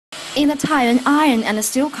In the Taiyuan Iron and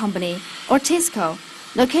Steel Company, or TISCO,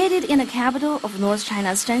 located in the capital of North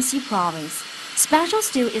China's Shanxi province, special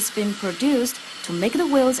steel is being produced to make the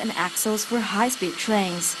wheels and axles for high-speed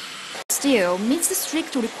trains. Steel meets the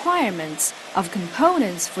strict requirements of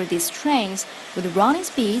components for these trains with running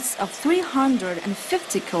speeds of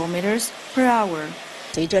 350 kilometers per hour.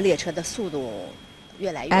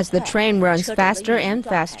 As the train runs faster and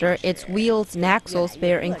faster, its wheels and axles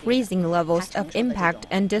bear increasing levels of impact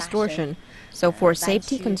and distortion. So for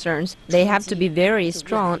safety concerns, they have to be very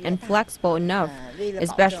strong and flexible enough.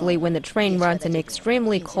 Especially when the train runs in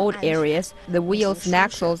extremely cold areas, the wheels and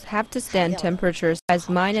axles have to stand temperatures as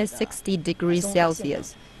minus 60 degrees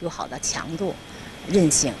Celsius.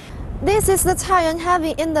 This is the Taiyuan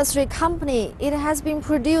Heavy Industry Company. It has been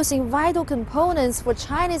producing vital components for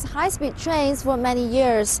Chinese high-speed trains for many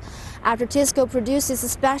years. After TISCO produces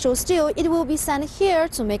special steel, it will be sent here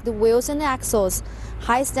to make the wheels and axles.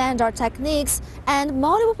 High standard techniques and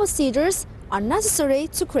multiple procedures are necessary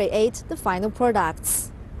to create the final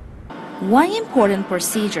products. One important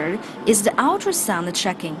procedure is the ultrasound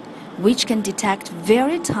checking, which can detect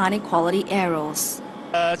very tiny quality errors.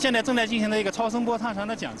 The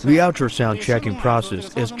ultrasound checking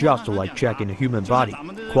process is just like checking a human body.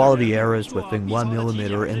 Quality errors within 1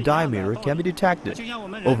 millimeter in diameter can be detected.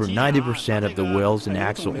 Over 90% of the wheels and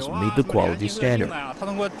axles meet the quality standard.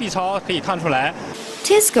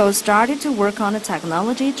 TISCO started to work on the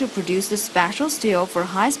technology to produce the special steel for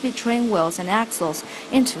high-speed train wheels and axles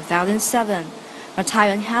in 2007. The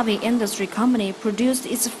Taiyuan Heavy Industry Company produced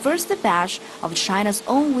its first batch of China's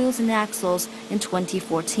own wheels and axles in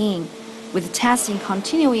 2014, with testing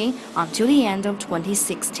continuing until the end of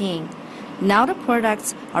 2016. Now the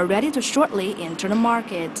products are ready to shortly enter the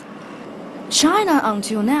market. China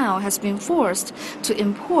until now has been forced to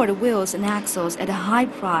import wheels and axles at a high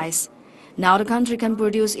price. Now the country can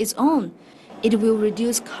produce its own. It will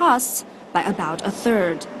reduce costs by about a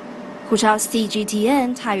third.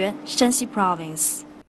 CGTN, Taiyuan, Shanxi Province.